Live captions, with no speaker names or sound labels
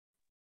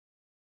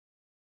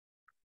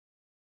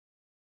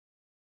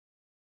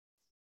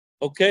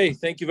Okay,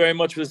 thank you very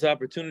much for this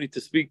opportunity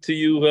to speak to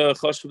you,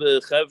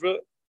 Chashve Chevra.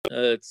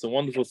 It's a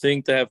wonderful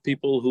thing to have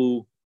people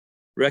who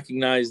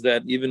recognize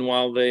that even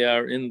while they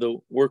are in the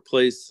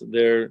workplace,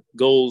 their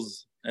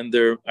goals and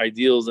their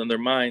ideals and their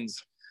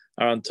minds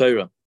are on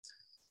Torah.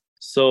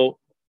 So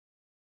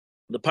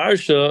the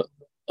parsha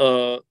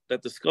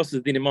that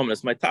discusses Dinei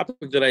Mamonos, my topic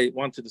that I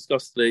want to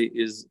discuss today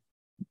is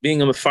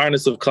being a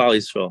Mefarnes of Klal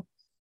Yisrael,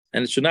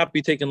 and it should not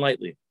be taken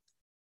lightly.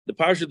 The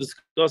parsha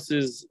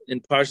discusses in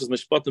Parshas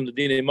Mishpatim the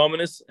Dinei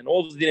Mamonos and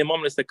all the Dinei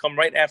Mamonos that come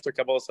right after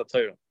Kabbalah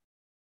Torah.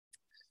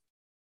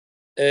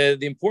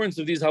 The importance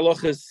of these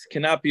halachas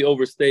cannot be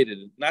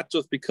overstated, not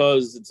just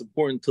because it's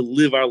important to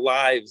live our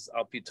lives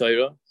al pi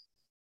Torah,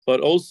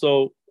 but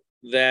also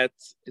that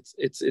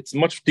it's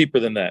much deeper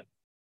than that.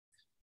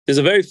 There's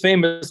a very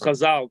famous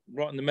chazal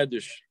brought in the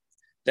Medrash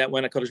that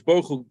when HaKadosh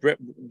Baruch Hu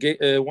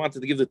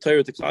wanted to give the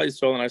Torah to Klal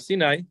Yisrael on Har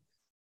Sinai,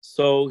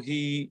 so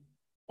he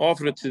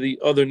offered it to the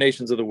other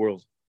nations of the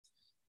world.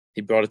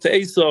 He brought it to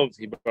Esav,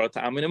 he brought it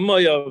to Amin and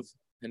Moav,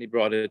 and he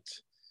brought it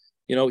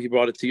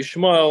to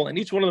Yishmael, and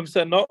each one of them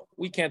said, no,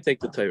 we can't take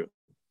the Torah.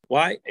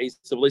 Why?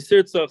 Esav le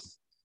sirtzach,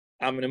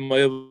 Amin and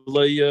Moav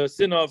le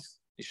sinov,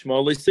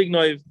 Yishmael le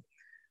signov.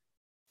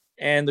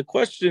 And the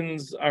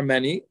questions are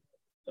many.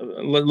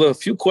 A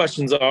few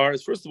questions are,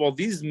 first of all,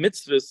 these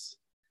mitzvahs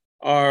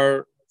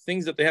are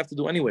things that they have to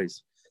do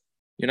anyways.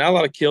 You're not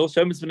allowed to kill.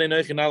 You're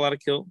not allowed to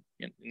kill.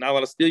 You're not allowed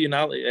to steal.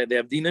 They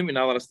have dinim. You're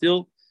not allowed to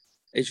steal.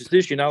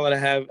 You're not allowed to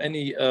have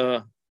any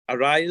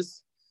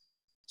arayas.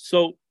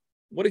 So,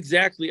 what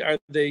exactly are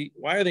they?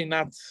 Why are they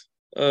not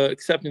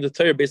accepting the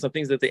Torah based on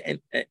things that they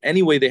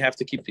anyway they have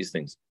to keep these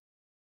things?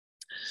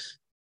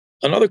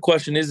 Another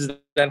question is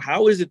that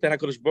how is it that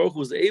HaKadosh Baruch Hu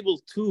was able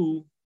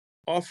to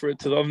offer it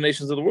to the other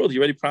nations of the world? He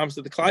already promised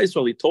it to Klal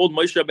Yisrael. He told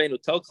Moshe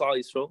Rabbeinu, tell Klal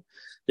Yisrael,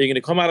 they're going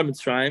to come out of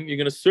Mitzrayim. You're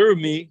going to serve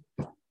me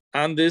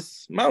on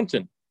this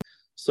mountain.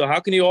 So how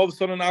can you all of a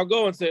sudden now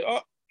go and say,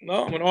 oh,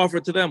 no, I'm going to offer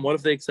it to them. What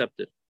if they accept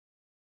it?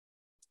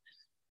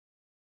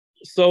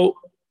 So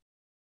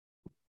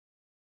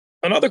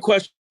another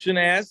question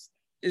asked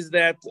is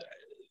that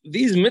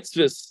these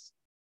mitzvahs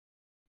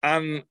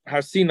on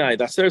Har Sinai,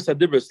 the Aseres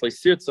HaDibros, like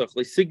Sirtzach,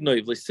 like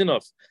Signov, like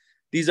Sinov,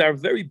 these are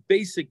very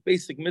basic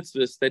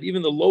mitzvahs that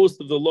even the lowest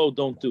of the low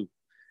don't do.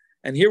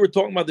 And here we're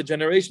talking about the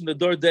generation, the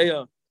Dor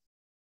Deya,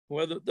 who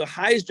are the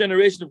highest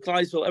generation of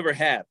Klal Yisrael ever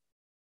had.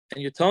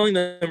 And you're telling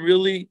them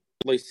really,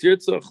 like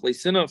Sirtzach, like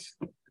Sinov,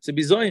 it's a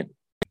bizoyin.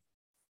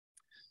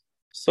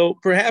 So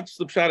perhaps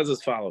the pshat is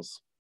as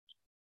follows.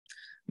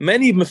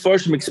 Many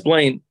Mefarshim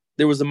explain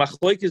there was a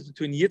machlokes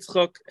between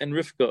Yitzchak and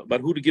Rivka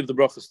about who to give the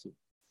brachas to.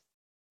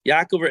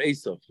 Yaakov or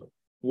Esav.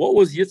 What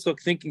was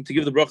Yitzchak thinking to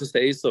give the brachas to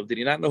Esav? Did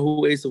he not know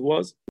who Esav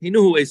was? He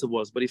knew who Esav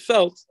was, but he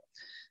felt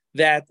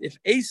that if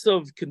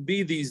Esav can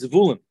be the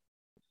Zvulun,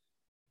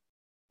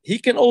 he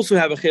can also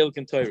have a chelik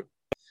in Torah.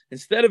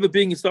 Instead of it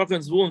being Yisachar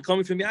and Zvulun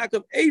coming from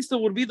Yaakov, Esav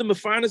would be the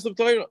Mefarnes of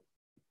Torah.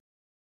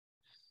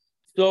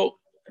 So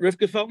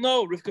Rivka felt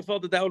no. Rivka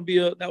felt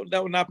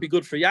that would not be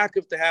good for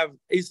Yaakov to have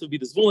Esav be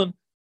the Zvulun,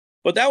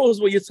 but that was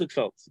what Yitzchak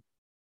felt.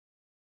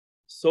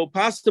 So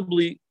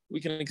possibly we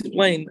can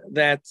explain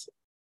that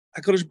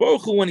HaKadosh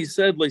Baruch Hu, when he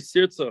said Lo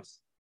Sirtzach,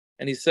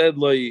 and he said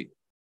Lo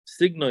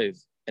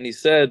Signov, and he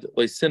said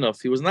Lo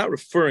Sinov, he was not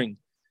referring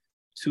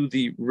to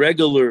the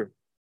regular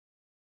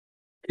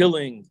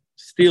killing,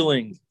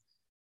 stealing,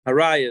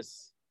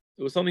 harayas.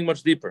 It was something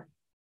much deeper.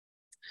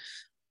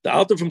 The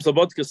author from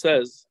Sabotka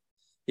says,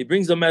 he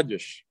brings a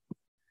medrash,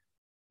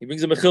 he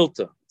brings a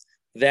mechilta,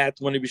 that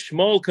when Rabbi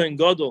Shmuel Kohen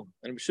Gadol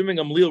and Rabbi Shimon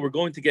Gamliel were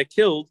going to get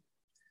killed,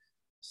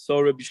 so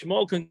Rabbi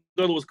Shmuel Kohen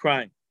Gadol was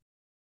crying.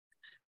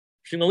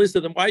 Shimon Gamliel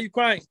said, why are you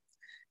crying?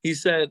 He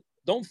said,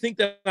 don't think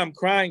that I'm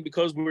crying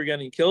because we were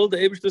getting killed. The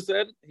Eibishter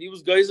said he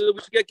was geyser,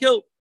 we should get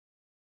killed.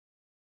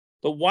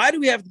 But why do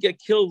we have to get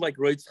killed like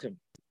Reitzchim?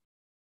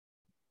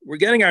 We're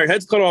getting our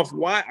heads cut off.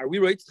 Why are we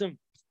Reitzchim?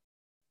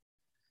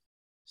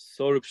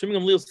 So Rabbi Shimon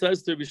Gamliel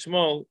says to Rabbi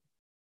Shmuel,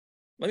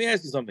 let me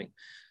ask you something.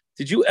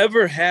 Did you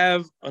ever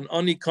have an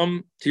ani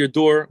come to your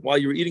door while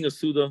you were eating a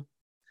suda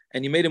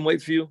and you made him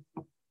wait for you?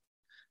 And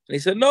he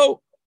said,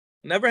 no,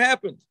 never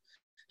happened.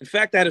 In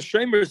fact, I had a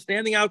shomer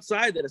standing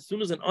outside that as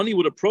soon as an ani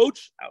would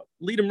approach, I would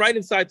lead him right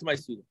inside to my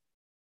suda.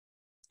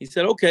 He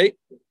said, okay,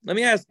 let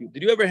me ask you,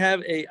 did you ever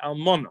have a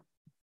almana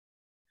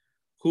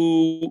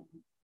who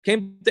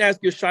came to ask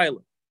you a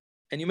shaila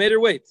and you made her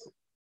wait?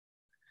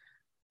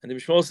 And the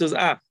Bishmol says,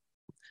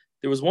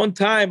 there was one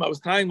time I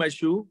was tying my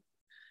shoe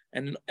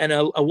and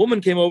a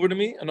woman came over to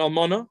me, an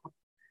almana,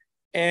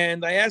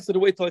 and I asked her to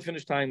wait till I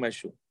finished tying my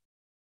shoe.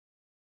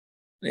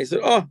 And he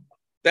said, oh,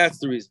 that's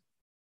the reason.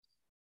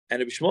 And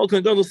Rabbi Shmuel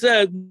Kohen Gadol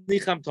said,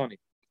 Nicham Toni,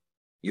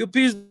 you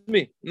appeased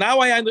me. Now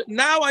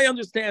I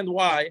understand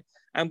why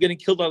I'm getting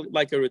killed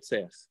like a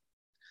Ritzeach.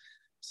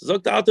 So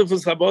Zok the author from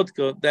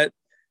Sabotka that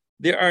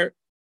there are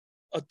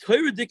a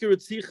Torah Dika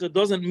Ritzicha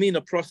doesn't mean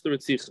a proster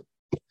Ritzicha.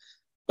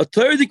 A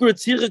Torah Dika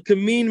Ritzicha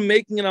can mean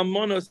making an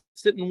almana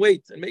sit and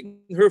wait and making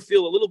her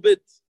feel a little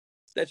bit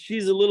that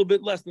she's a little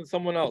bit less than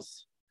someone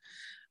else.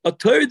 A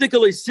Torah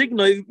dikale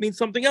signoi means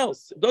something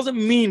else. It doesn't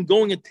mean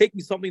going and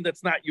taking something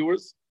that's not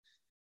yours.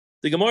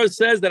 The Gemara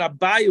says that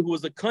Rabbi, who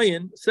was a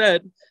Kohen,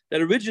 said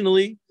that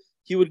originally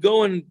he would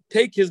go and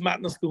take his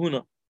matnas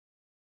kahuna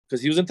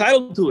because he was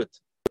entitled to it.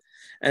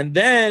 And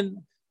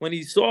then when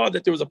he saw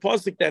that there was a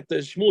pasuk that the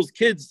Shmuel's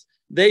kids,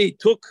 they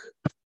took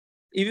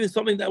even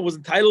something that was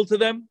entitled to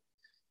them,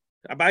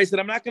 Rabbi said,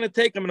 I'm not going to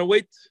take, I'm going to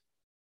wait.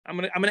 I'm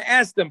going to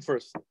ask them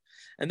first.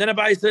 And then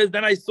Rabbi says,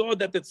 then I saw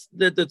that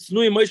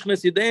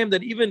that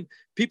even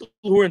people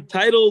who were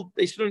entitled,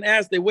 they shouldn't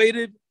ask, they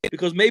waited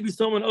because maybe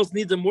someone else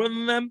needs it more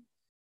than them.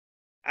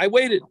 I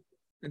waited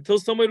until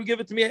somebody would give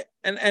it to me,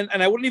 and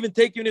I wouldn't even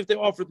take even if they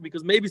offered it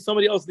because maybe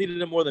somebody else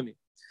needed it more than me.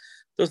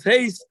 So it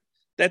says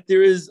that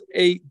there is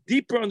a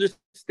deeper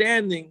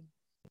understanding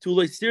to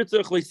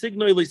leisirtzach,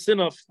 leisignoi,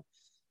 leisinaf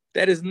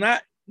that is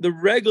not the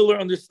regular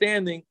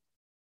understanding.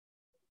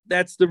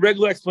 That's the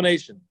regular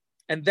explanation.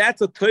 And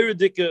that's a Torah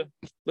dika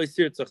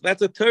leisirtzach.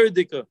 That's a Torah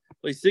dika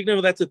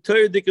leisignoi. That's a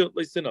Torah dika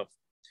leisinaf.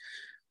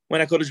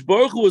 When HaKadosh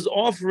Baruch Hu was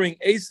offering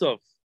Esav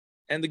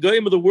and the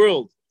Goyim of the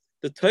world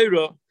the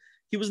Torah,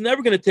 he was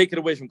never going to take it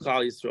away from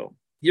Klal Yisrael.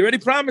 He already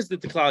promised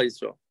it to Klal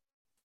Yisrael.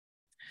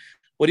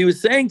 What he was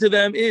saying to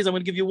them is, I'm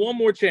going to give you one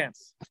more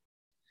chance.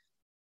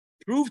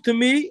 Prove to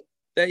me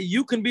that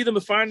you can be the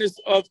Mefarnes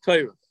of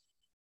Torah.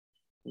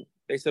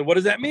 They said, what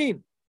does that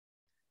mean?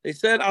 They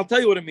said, I'll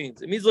tell you what it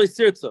means. It means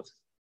leisirtzach.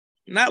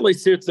 Not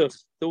leisirtzach,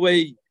 the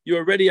way you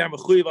already are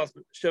mechuyev as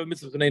sheva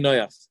mitzvah b'nei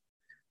noyas.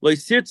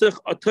 Leisirtzach,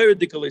 a Torah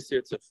dika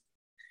leisirtzach.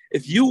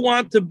 If you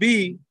want to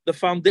be the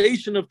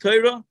foundation of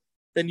Torah,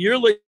 then your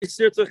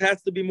leisirtzach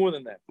has to be more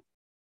than that.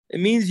 It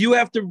means you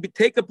have to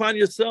take upon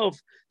yourself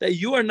that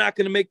you are not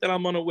going to make that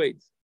almana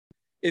wait.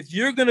 If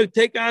you're going to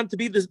take on to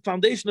be the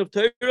foundation of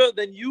Torah,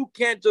 then you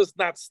can't just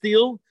not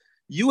steal.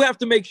 You have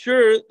to make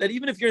sure that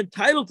even if you're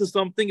entitled to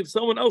something, if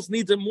someone else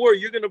needs it more,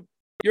 you're going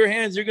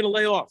to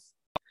lay off.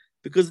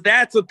 Because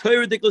that's a Torah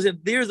ridiculous, and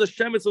there's a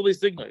shemitz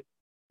leisignoi.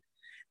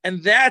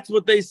 And that's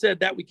what they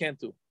said that we can't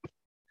do.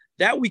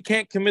 That we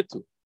can't commit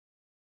to.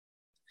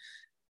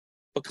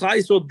 But Klal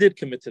Yisrael did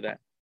commit to that.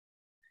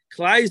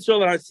 Klal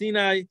Yisrael at Har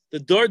Sinai, the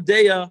Dor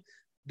Deya,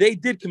 they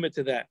did commit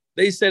to that.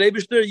 They said,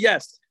 Eibishter,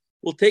 yes,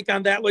 we'll take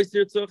on that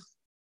leisirtzach,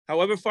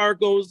 however far it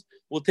goes.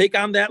 We'll take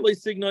on that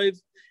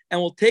leisignoi, and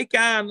we'll take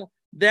on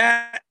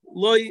that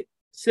loy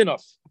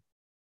sinaf.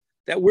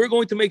 That we're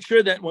going to make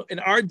sure that in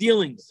our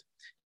dealings,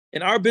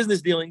 in our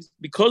business dealings,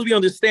 because we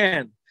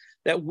understand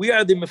that we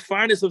are the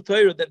mefarnes of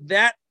Torah,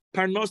 that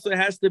parnosa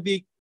has to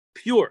be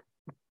pure.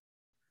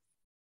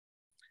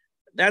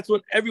 That's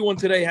what everyone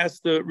today has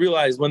to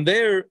realize. When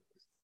they're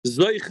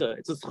zoicha,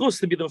 it's a schus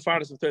to be the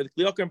mefarnes of Torah.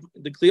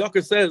 The Kli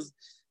Yakar says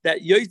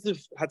that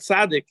Yosef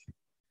Hatzadik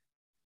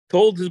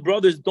told his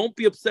brothers, don't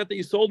be upset that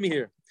you sold me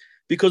here.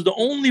 Because the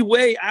only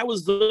way I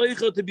was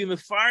zoicha to be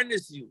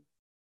mefarnes you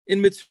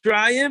in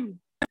Mitzrayim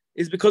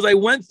is because I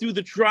went through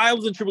the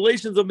trials and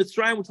tribulations of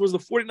Mitzrayim, which was the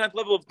 49th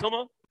level of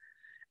Tumah.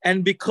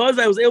 And because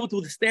I was able to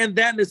withstand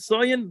that in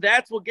Nisayan,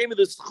 that's what gave me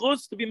the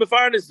schus to be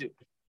mefarnes you.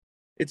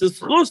 It's a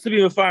schus to be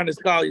mefarnes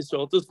Klal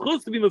Yisrael. It's a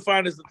schus to be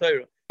mefarnes the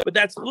Torah. But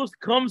that schus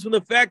comes from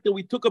the fact that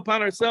we took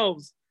upon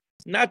ourselves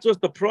not just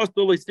the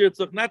prostal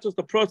leisirtzach, not just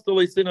the prostal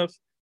leisinaf,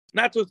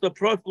 not just the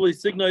prostal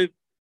leisignoi,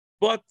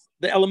 but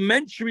the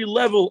elementary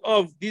level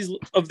of these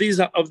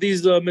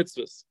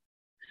mitzvahs.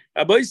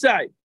 Rabbi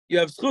Isai, you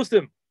have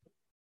schusim.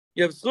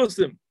 You have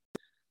schusim.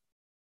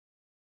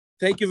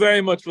 Thank you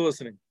very much for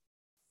listening.